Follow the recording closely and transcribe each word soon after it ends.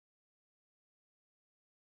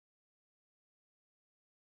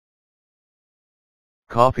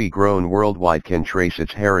Coffee grown worldwide can trace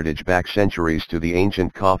its heritage back centuries to the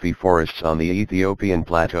ancient coffee forests on the Ethiopian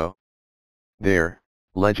plateau. There,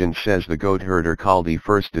 legend says the goat herder Kaldi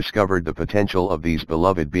first discovered the potential of these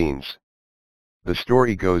beloved beans. The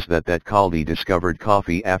story goes that Kaldi discovered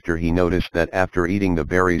coffee after he noticed that after eating the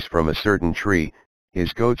berries from a certain tree,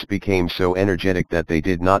 his goats became so energetic that they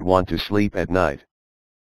did not want to sleep at night.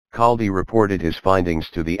 Kaldi reported his findings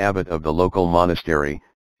to the abbot of the local monastery,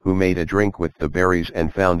 who made a drink with the berries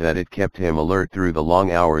and found that it kept him alert through the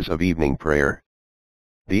long hours of evening prayer.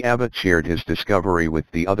 The abbot shared his discovery with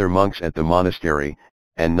the other monks at the monastery,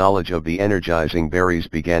 and knowledge of the energizing berries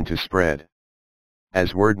began to spread.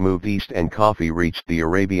 As word moved east and coffee reached the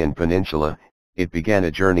Arabian Peninsula, it began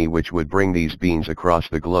a journey which would bring these beans across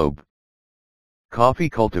the globe. Coffee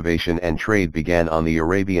cultivation and trade began on the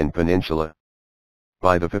Arabian Peninsula.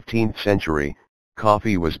 By the 15th century,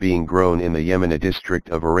 coffee was being grown in the Yemeni district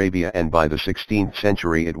of Arabia, and by the 16th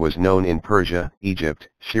century it was known in Persia, Egypt,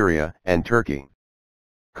 Syria, and Turkey.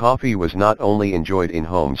 Coffee was not only enjoyed in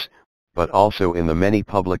homes, but also in the many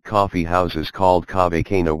public coffee houses called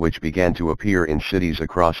kahvekhana, which began to appear in cities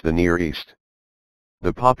across the Near East.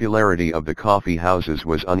 The popularity of the coffee houses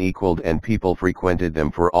was unequaled, and people frequented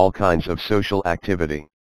them for all kinds of social activity.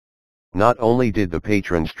 Not only did the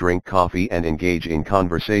patrons drink coffee and engage in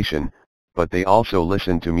conversation, but they also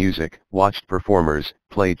listened to music, watched performers,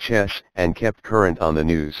 played chess, and kept current on the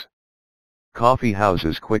news. Coffee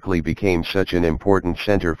houses quickly became such an important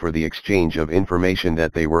center for the exchange of information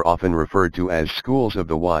that they were often referred to as schools of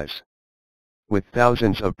the wise. With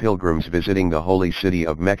thousands of pilgrims visiting the holy city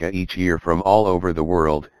of Mecca each year from all over the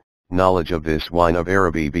world, knowledge of this wine of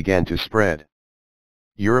Araby began to spread.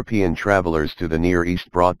 European travelers to the Near East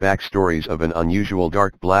brought back stories of an unusual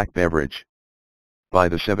dark black beverage. By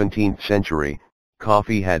the 17th century,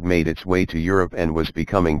 coffee had made its way to Europe and was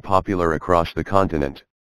becoming popular across the continent.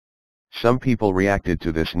 Some people reacted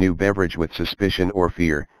to this new beverage with suspicion or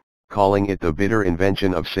fear, calling it the bitter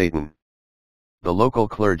invention of Satan. The local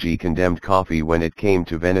clergy condemned coffee when it came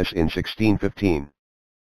to Venice in 1615.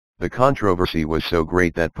 The controversy was so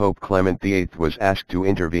great that Pope Clement VIII was asked to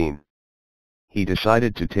intervene. He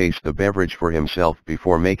decided to taste the beverage for himself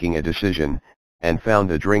before making a decision, and found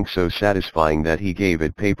the drink so satisfying that he gave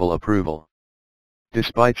it papal approval.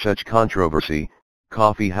 Despite such controversy,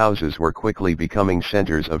 coffee houses were quickly becoming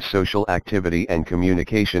centers of social activity and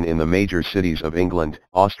communication in the major cities of England,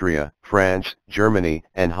 Austria, France, Germany,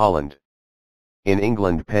 and Holland. In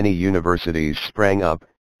England, penny universities sprang up,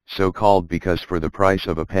 so called because for the price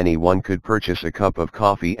of a penny one could purchase a cup of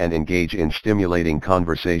coffee and engage in stimulating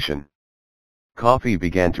conversation. Coffee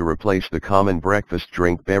began to replace the common breakfast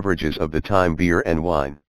drink beverages of the time, beer and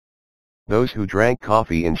wine. Those who drank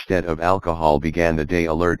coffee instead of alcohol began the day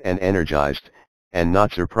alert and energized, and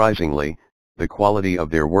not surprisingly, the quality of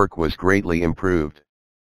their work was greatly improved.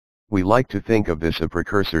 We like to think of this as a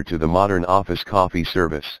precursor to the modern office coffee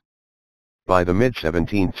service. By the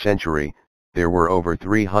mid-17th century, there were over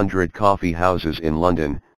 300 coffee houses in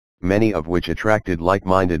London, many of which attracted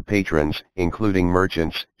like-minded patrons, including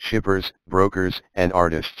merchants, shippers, brokers, and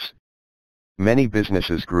artists. Many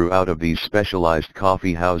businesses grew out of these specialized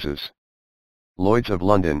coffee houses. Lloyd's of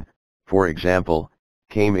London, for example,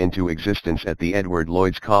 came into existence at the Edward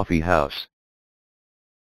Lloyd's Coffee House.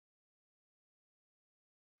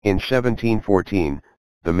 In 1714,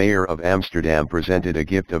 the mayor of Amsterdam presented a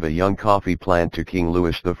gift of a young coffee plant to King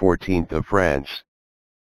Louis XIV of France.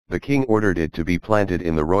 The king ordered it to be planted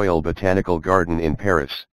in the Royal Botanical Garden in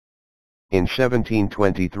Paris. In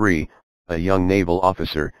 1723, a young naval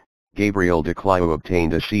officer, Gabriel de Clio,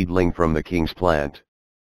 obtained a seedling from the king's plant.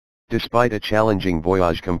 Despite a challenging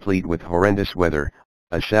voyage complete with horrendous weather,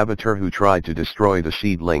 a saboteur who tried to destroy the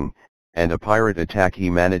seedling, and a pirate attack, he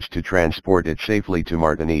managed to transport it safely to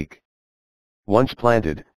Martinique. Once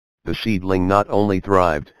planted, the seedling not only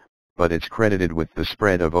thrived, but it's credited with the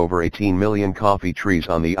spread of over 18 million coffee trees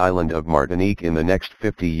on the island of Martinique in the next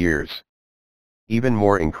 50 years. Even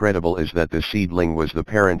more incredible is that the seedling was the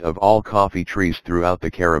parent of all coffee trees throughout the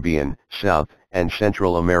Caribbean, South, and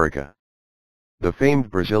Central America. The famed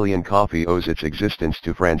Brazilian coffee owes its existence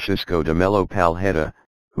to Francisco de Melo Palheta,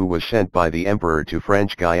 who was sent by the emperor to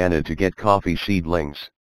French Guiana to get coffee seedlings.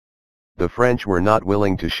 The French were not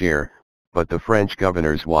willing to share, but the French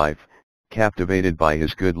governor's wife, captivated by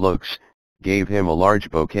his good looks, gave him a large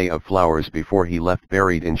bouquet of flowers before he left.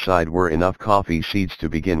 Buried inside were enough coffee seeds to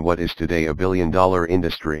begin what is today a billion-dollar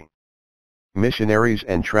industry. Missionaries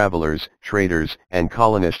and travelers, traders, and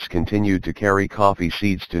colonists continued to carry coffee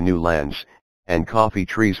seeds to new lands, and coffee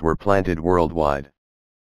trees were planted worldwide.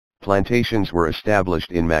 Plantations were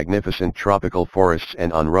established in magnificent tropical forests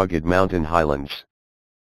and on rugged mountain highlands.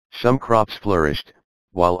 Some crops flourished,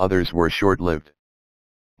 while others were short-lived.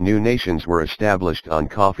 New nations were established on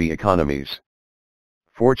coffee economies.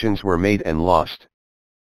 Fortunes were made and lost.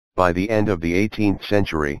 By the end of the 18th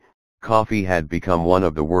century, coffee had become one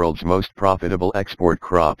of the world's most profitable export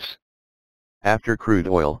crops. After crude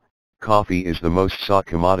oil, coffee is the most sought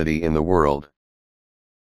commodity in the world.